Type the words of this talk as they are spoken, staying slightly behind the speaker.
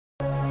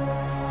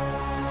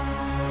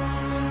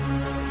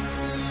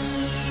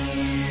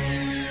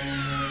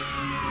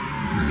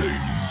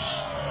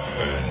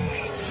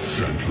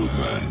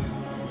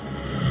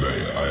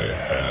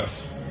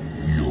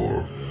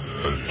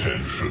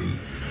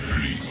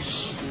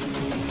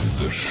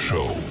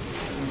show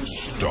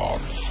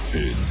starts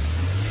in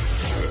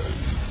 10,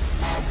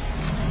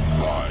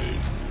 9,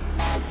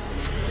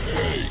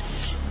 8,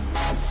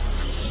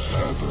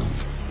 7,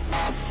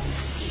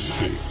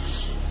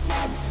 6,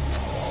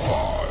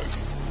 5,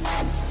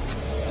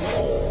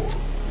 4,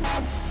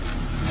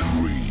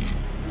 3,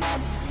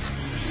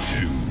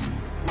 2,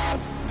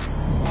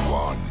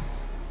 1,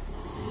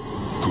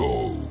 go.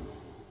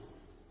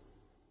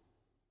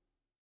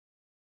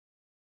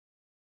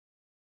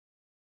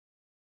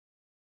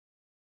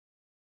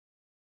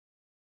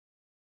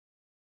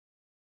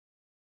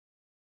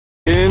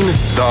 In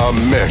the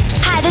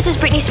mix. Hi, this is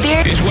Britney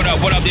Spears. Bitch, what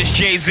up, this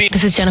Jay-Z.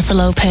 This is Jennifer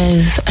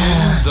Lopez.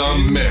 The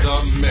mix.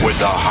 With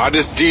the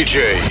hottest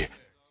DJ.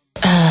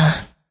 5,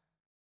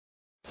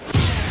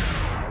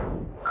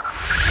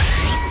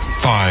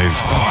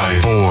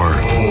 4,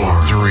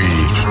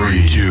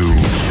 3, 2,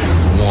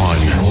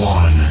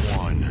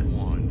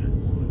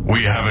 1.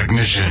 We have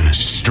ignition.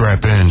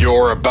 Strap in.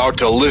 You're about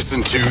to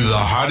listen to the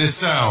hottest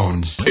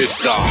sounds.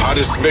 It's the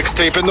hottest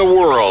mixtape in the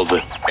world,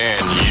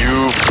 and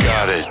you've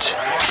got it.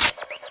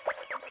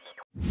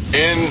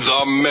 In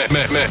the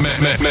mix.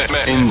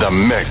 In the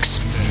mix.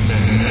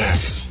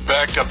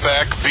 Back to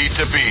back, beat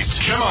to beat.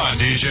 Come on,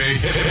 DJ.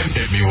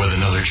 Hit me with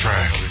another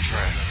track.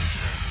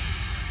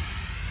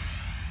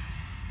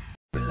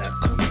 Black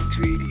Comics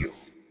Radio,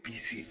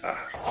 BCR.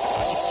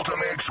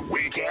 Ultimate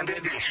Weekend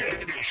Edition.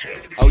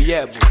 Oh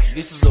yeah, bro.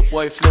 This is your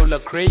boy Flo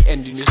Lecrae,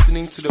 and you're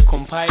listening to the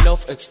compiler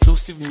of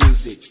exclusive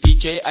music.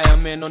 DJ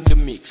Ayaman on the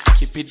mix.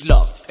 Keep it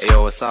locked. Hey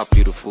yo, what's up,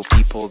 beautiful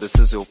people? This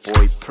is your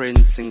boy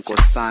Prince in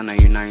Kosana.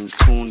 You're now in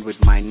tune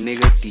with my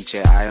nigga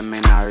DJ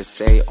Ayaman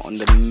RSA on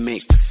the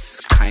mix.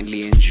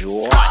 Kindly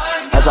enjoy.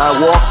 As I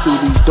walk through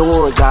these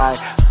doors, I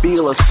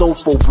feel a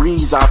soulful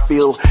breeze. I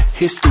feel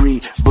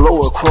history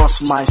blow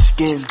across my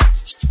skin.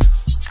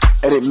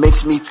 And it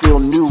makes me feel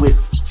new, it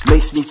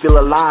makes me feel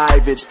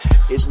alive, it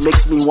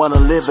makes me want to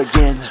live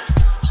again.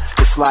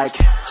 It's like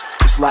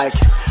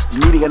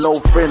meeting an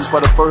old friend for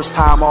the first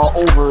time all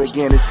over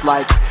again. It's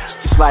like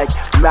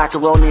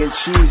macaroni and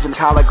cheese and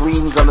collard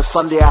greens on a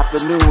Sunday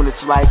afternoon.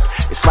 It's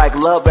like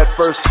love at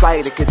first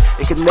sight. It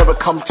could never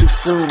come too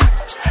soon.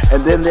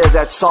 And then there's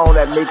that song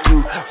that make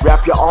you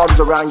wrap your arms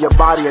around your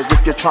body as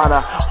if you're trying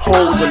to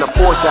hold in a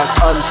force that's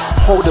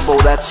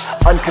unholdable, that's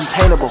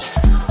uncontainable.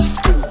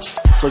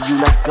 So you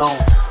let go,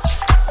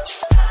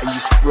 and you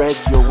spread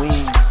your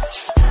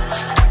wings,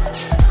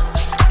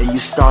 and you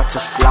start to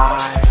fly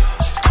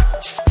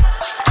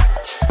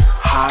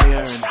higher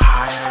and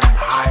higher and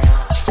higher.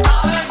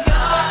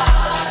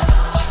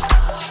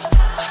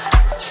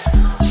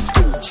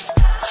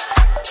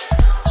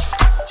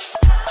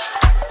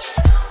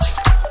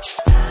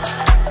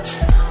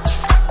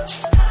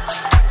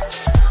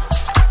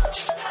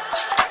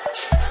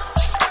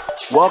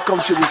 Welcome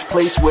to this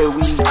place where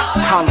we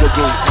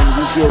congregate and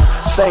we give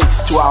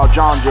thanks to our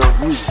genre of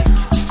music.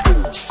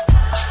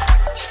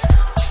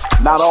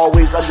 Not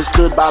always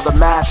understood by the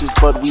masses,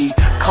 but we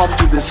come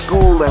to this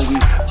school and we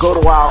go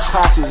to our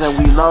classes and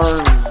we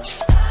learn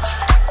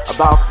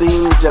about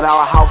things in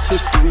our house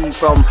history,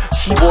 from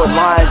keyboard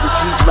lines to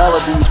sweet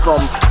melodies, from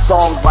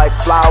songs like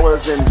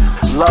Flowers and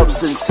Love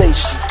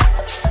Sensation,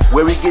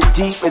 where we get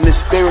deep in the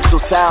spiritual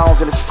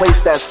sounds in this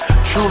place that's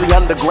truly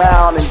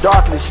underground. In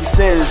darkness, he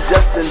says,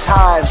 just in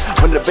time,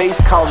 when the bass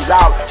comes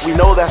out, we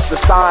know that's the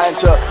sign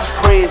to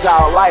praise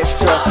our life,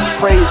 to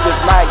praise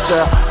this night,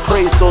 to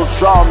praise those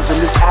drums in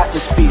this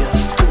atmosphere.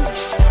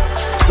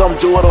 Some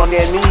do it on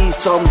their knees,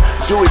 some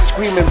do it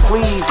screaming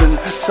please, and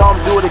some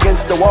do it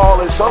against the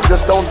wall, and some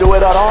just don't do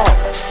it at all.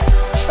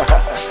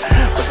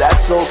 But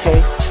that's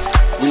okay,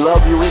 we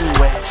love you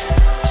anyway.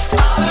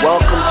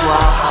 Welcome to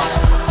our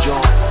house of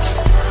joy.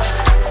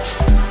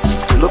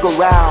 Look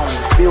around,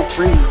 feel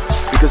free,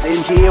 because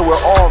in here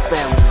we're all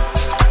family.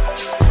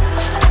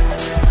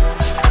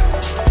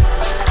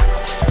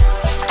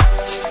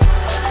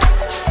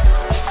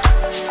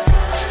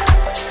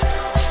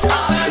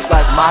 It's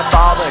like my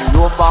father and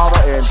your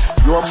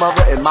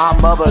mother and my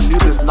mother knew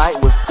this night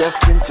was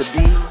destined to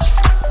be.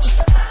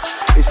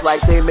 It's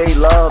like they made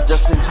love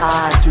just in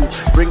time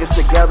to bring us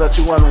together,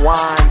 to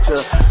unwind, to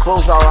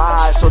close our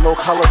eyes so no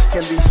colors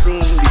can be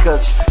seen,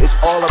 because it's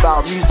all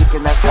about music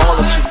and that's all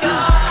it should be.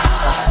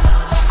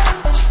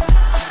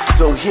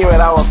 So here at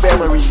our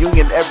family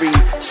reunion every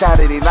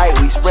Saturday night,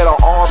 we spread our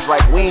arms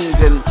like wings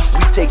and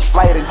we take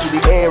flight into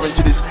the air,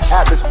 into this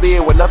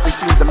atmosphere where nothing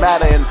seems to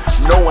matter and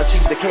no one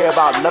seems to care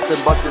about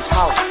nothing but this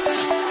house.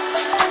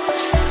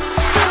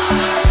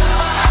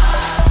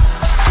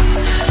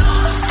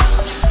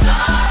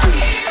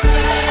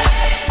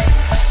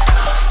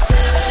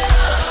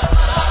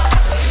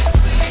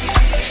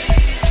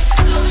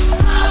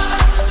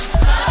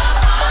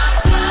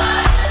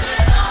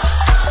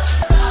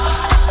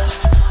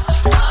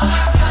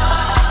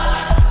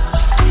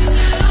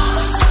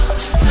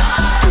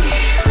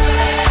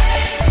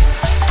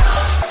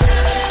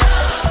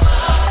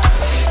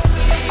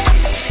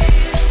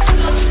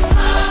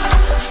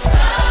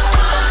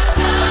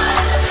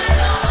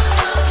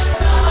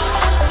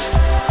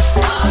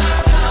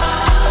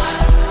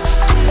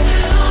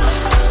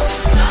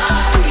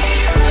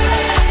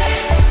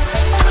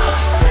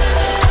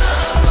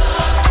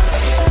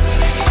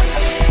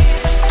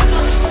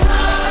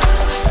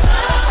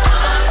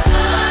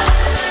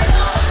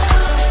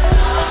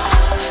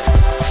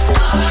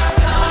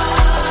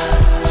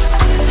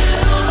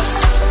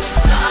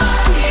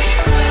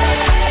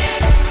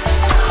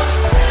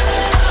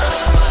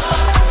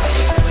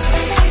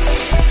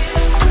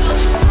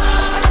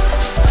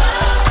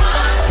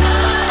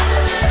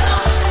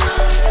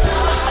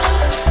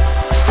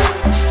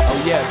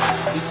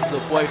 this is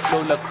your boy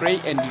Flo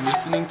Lecrae and you're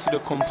listening to the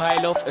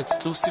compiler of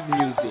exclusive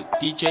music.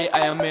 DJ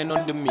Ayaman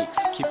on the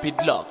mix. Keep it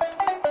locked.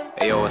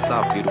 Hey yo, what's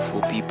up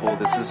beautiful people?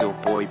 This is your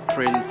boy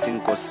Prince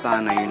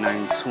Nkosana. You're now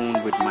in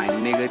tune with my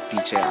nigga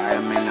DJ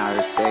Ayaman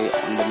RSA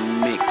on the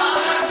mix.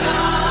 Our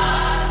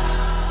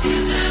God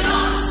is an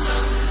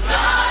awesome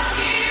God.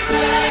 He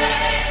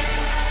reigns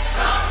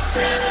from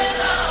heaven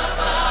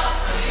above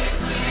with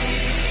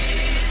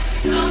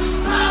wisdom,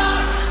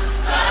 power,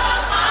 and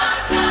love. Our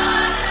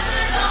God is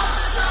an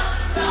awesome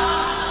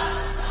God.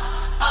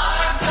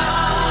 Our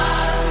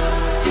God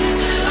is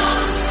an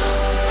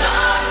awesome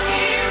God.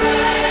 He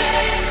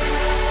reigns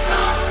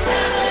from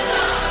heaven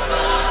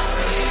above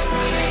with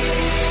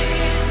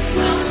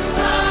wisdom,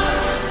 power,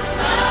 and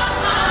love.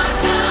 Our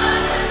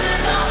God is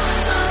an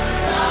awesome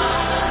God.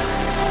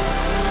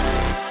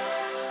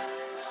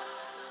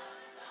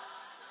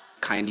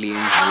 Kindly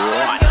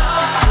enjoy.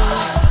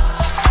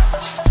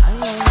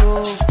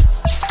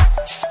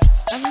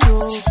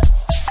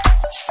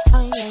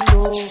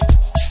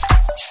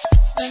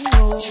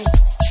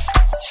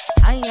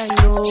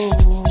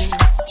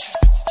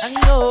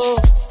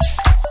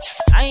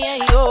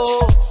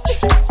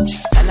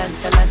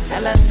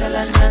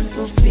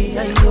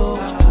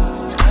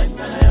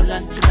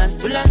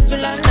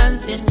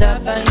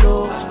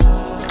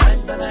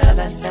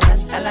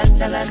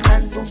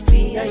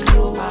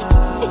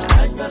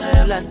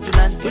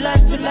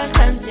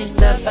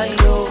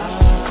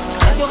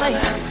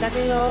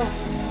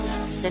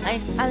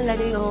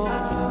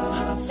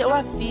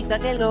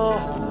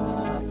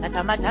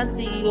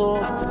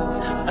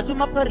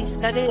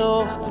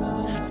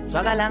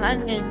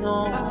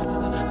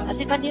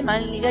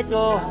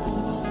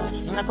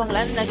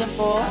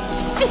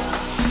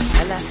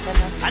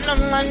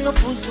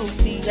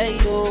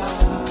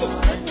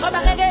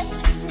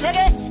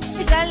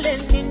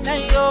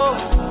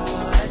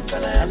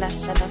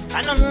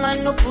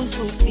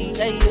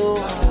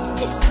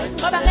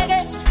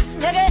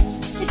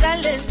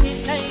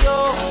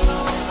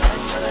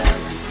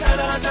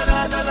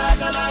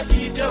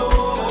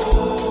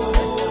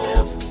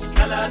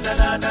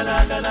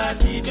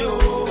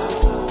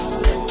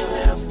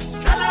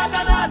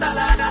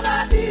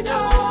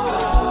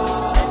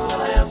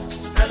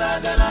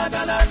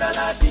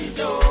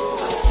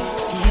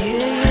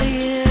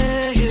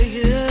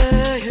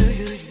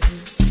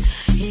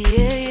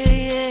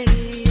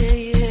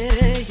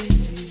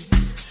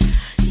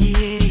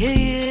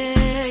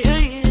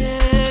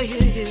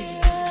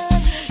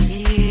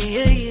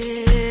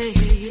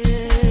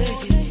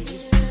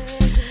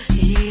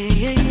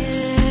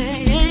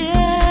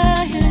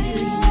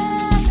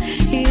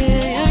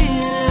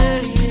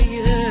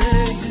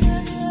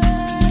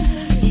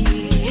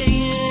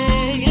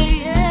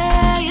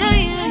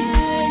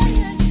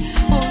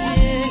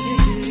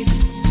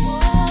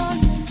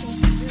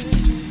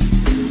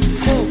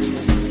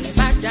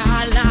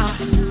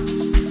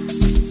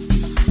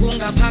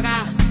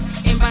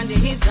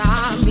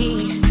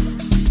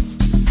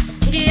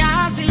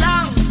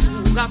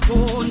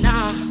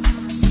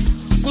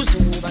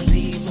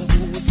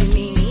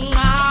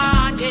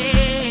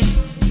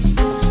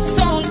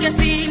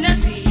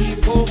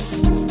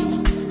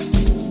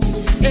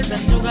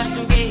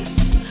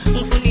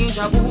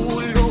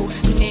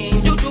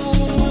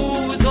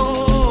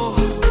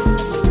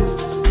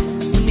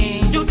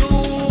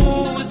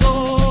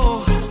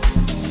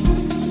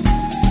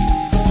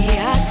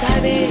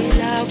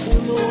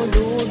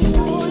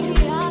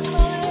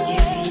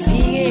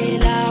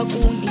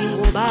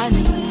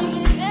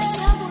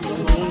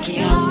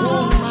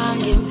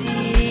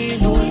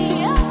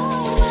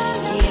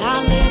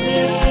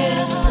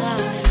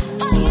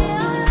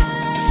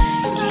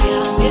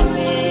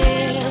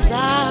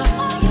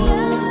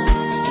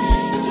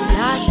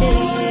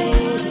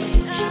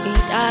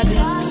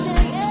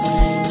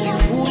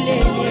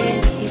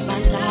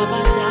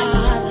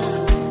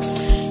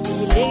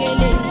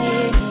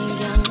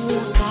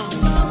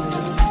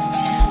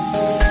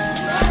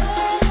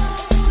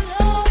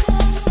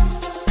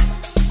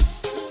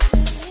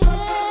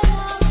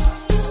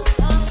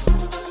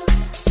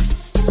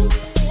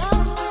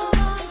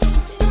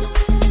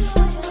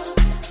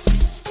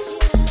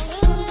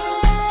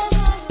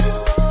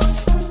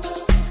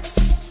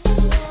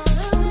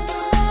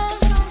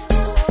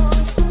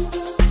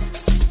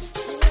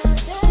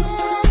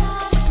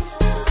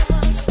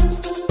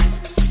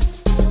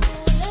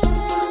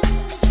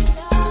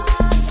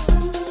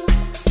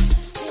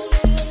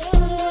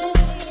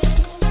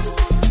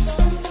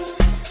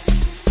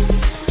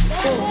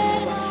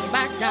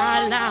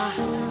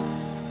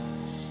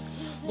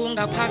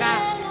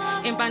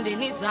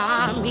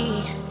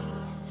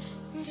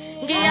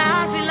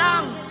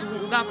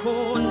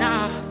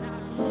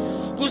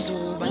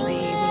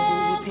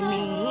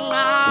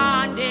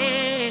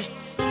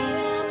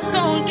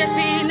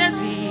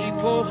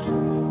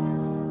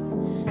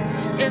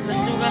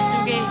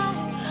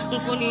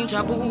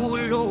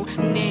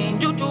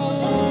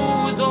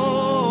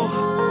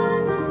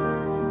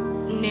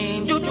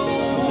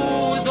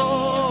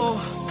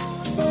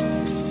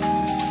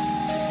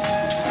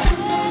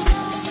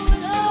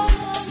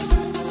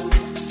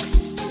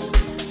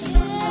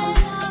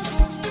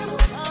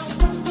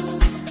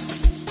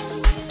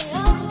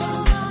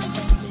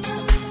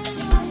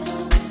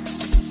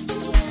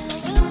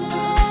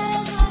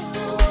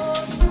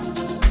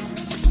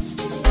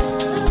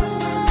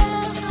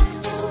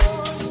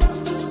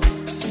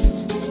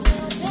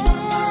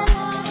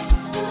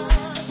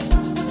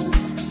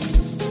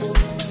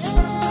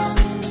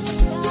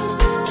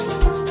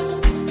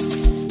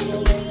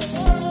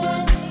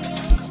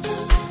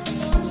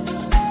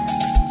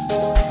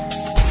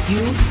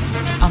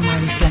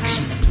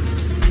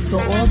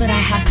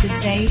 to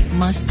say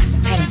must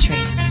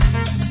penetrate.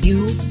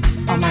 You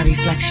are my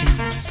reflection.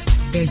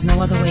 There's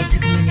no other way to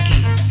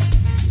communicate.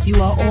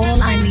 You are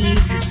all I need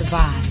to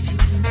survive.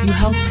 You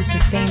help to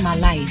sustain my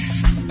life.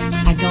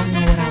 I don't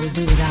know what I would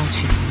do without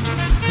you.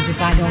 Cause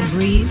if I don't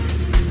breathe,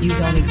 you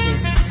don't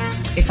exist.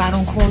 If I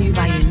don't call you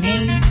by your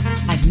name,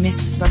 I've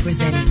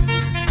misrepresented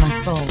my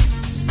soul.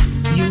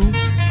 You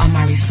are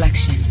my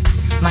reflection.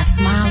 My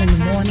smile in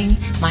the morning,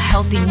 my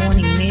healthy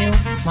morning meal,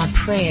 my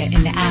prayer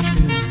in the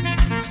afternoon.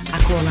 I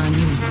call on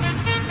you.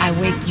 I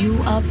wake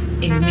you up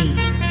in me.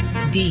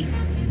 Deep,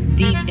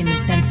 deep in the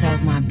center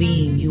of my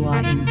being, you are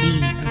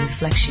indeed a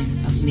reflection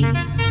of me.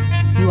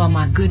 You are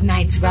my good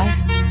night's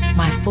rest,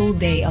 my full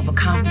day of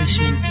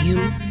accomplishments.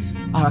 You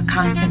are a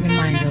constant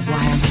reminder of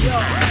why I'm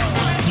here.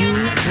 You,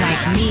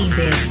 like me,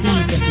 bear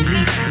seeds of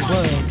relief to the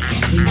world.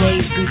 We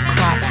raise good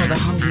crop for the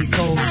hungry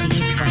souls to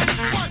eat from.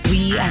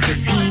 We, as a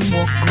team,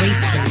 walk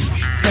gracefully,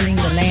 tilling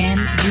the land.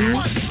 You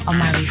are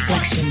my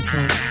reflection, so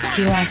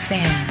here I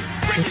stand,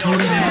 with you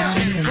in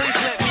mind. And please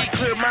let me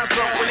clear my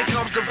throat when it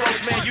comes to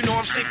votes, man. You know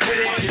I'm sick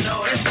with it.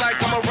 It's like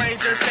I'm a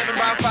Ranger,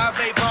 7x5,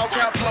 8-ball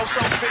crowd flow,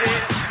 so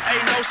fitted.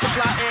 Ain't no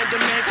supply and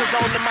demand, cause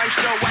on the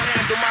maestro I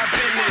handle my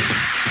business.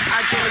 I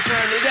can't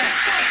return to that.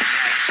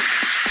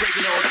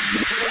 Breaking all the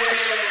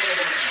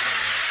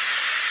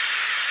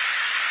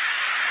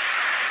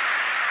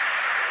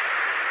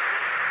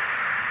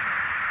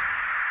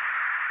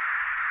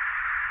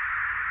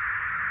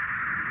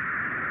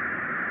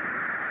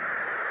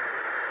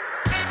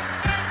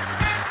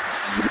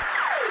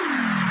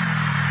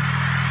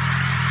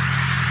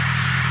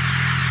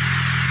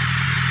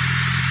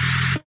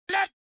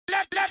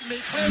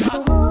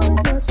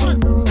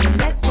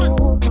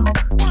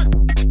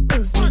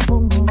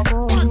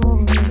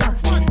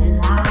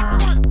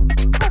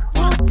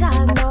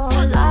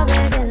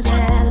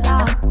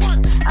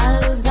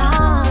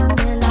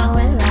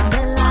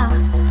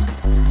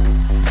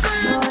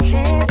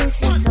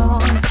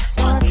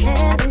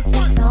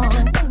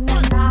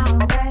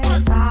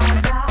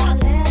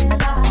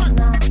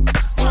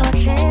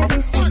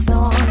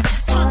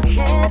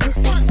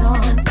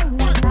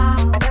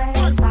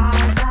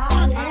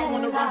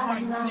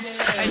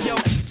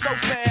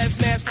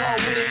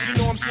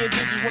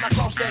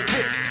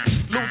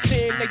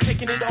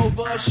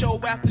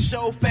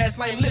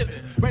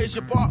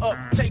your bar up,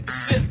 take a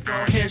sip. Go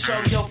ahead, show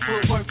your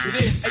footwork to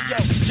this. Hey yo,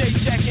 J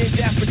Jack and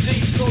Dapper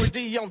D, Tory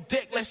D on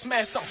deck, let's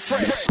smash some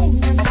fresh.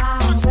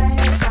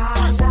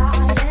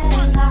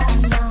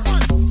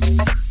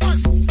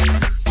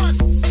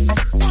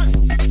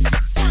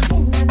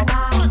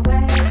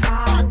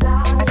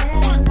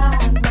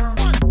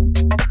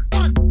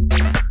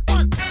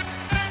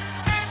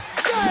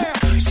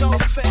 So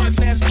fast,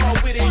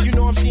 NASCAR with it. You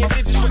know I'm seeing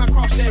bitches when I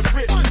cross that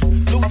rip.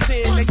 Blue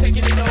 10, they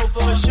taking it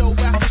over. Show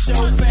after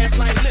show, fast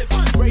like lip.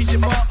 Raise your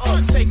bar up,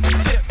 take a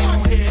sip. Go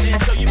ahead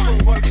and show your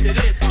footwork to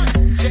this.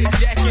 J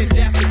Jack and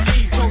Dapper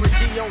D, Tory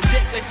D on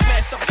deck, let's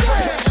smash some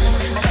fresh.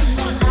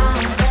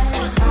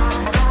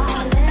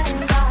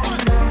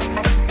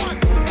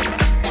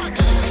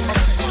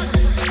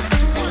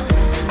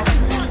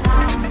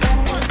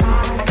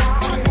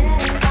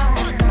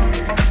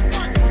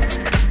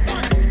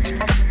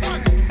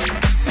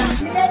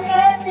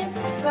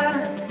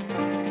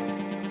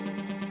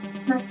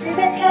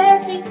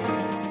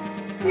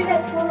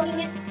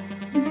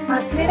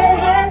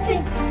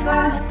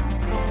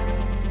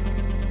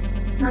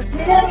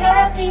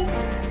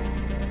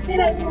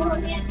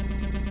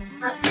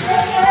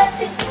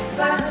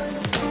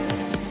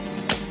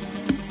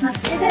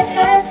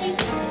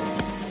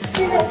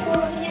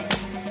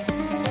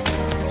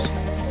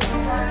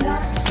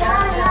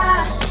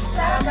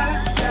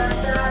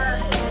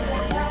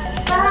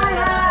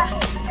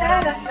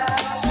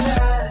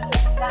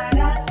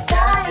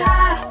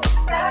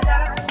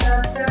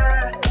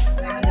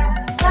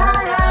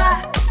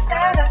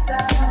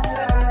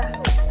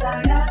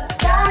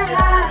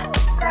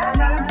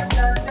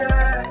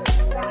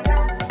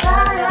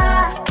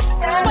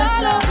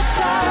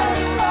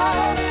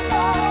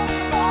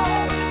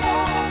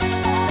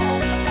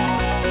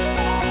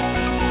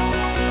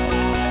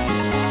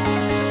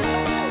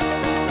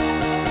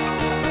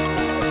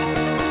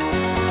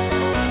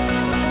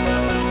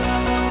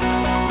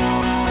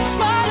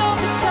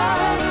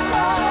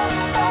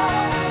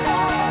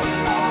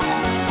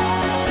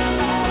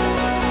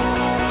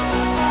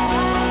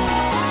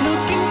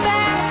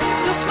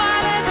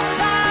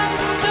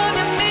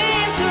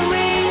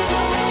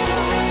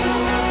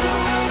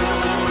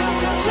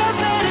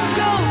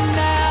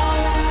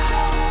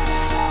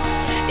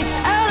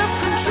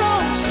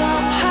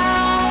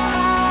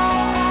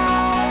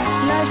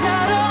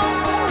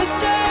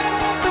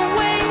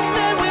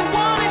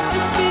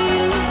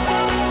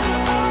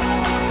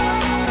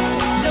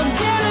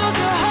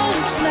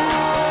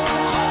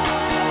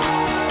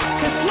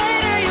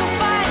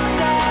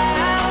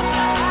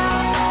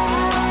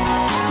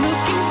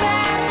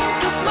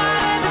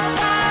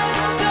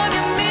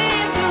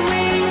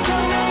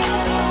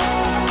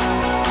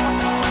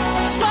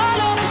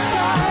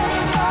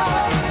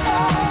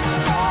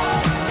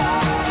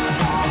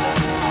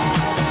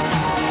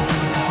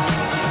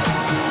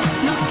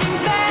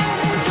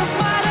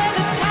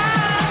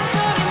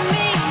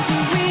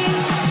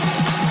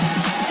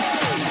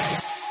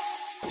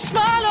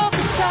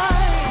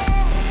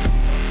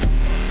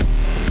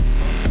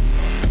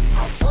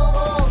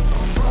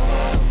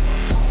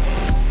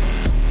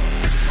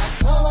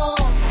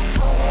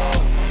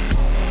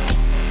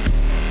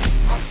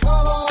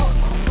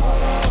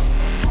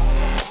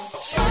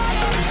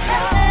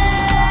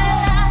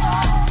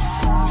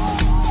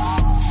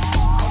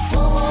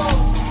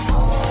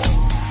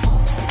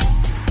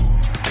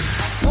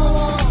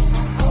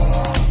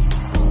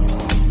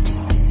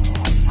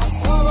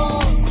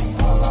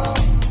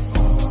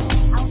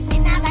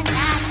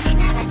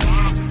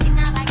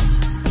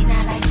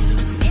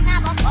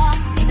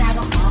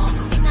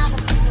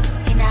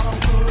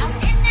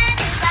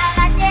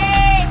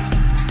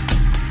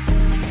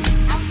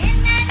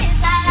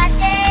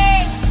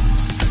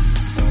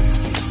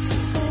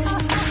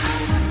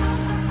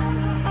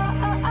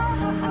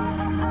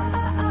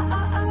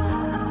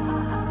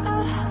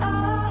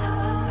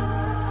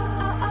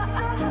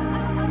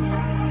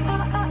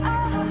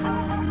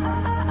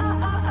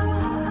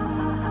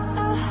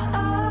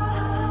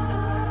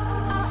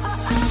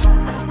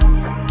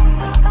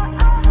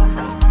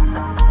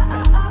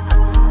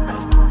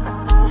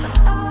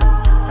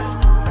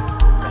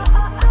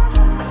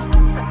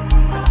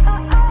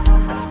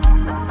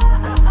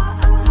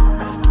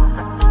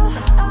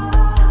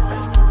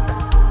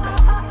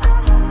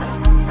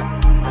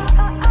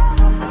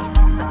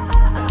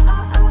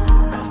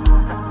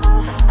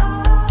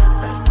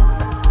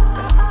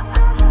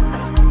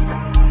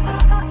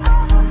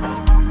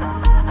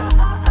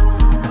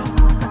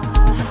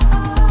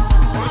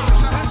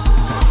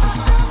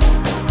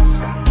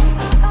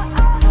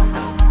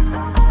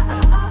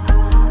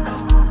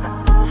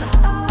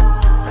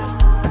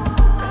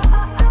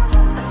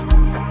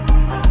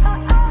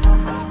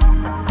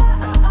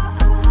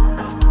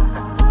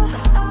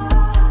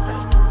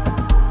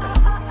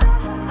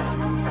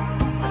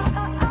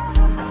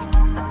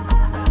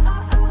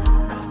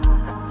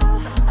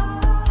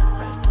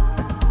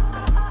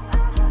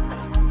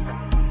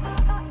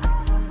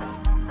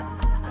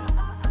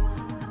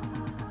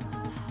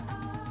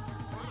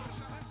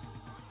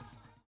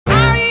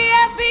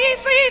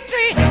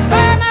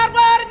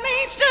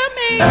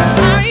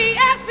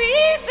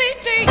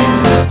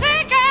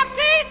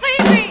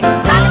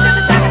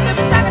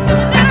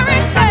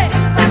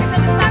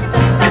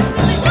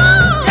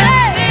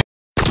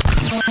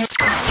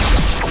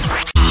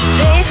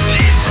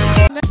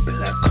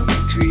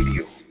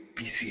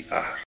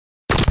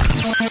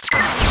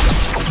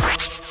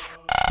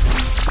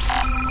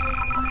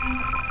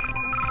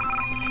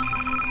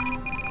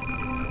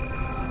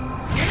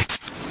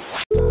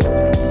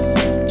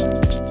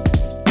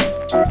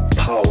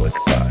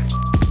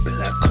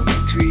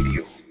 Mix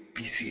Radio,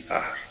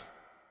 BCR.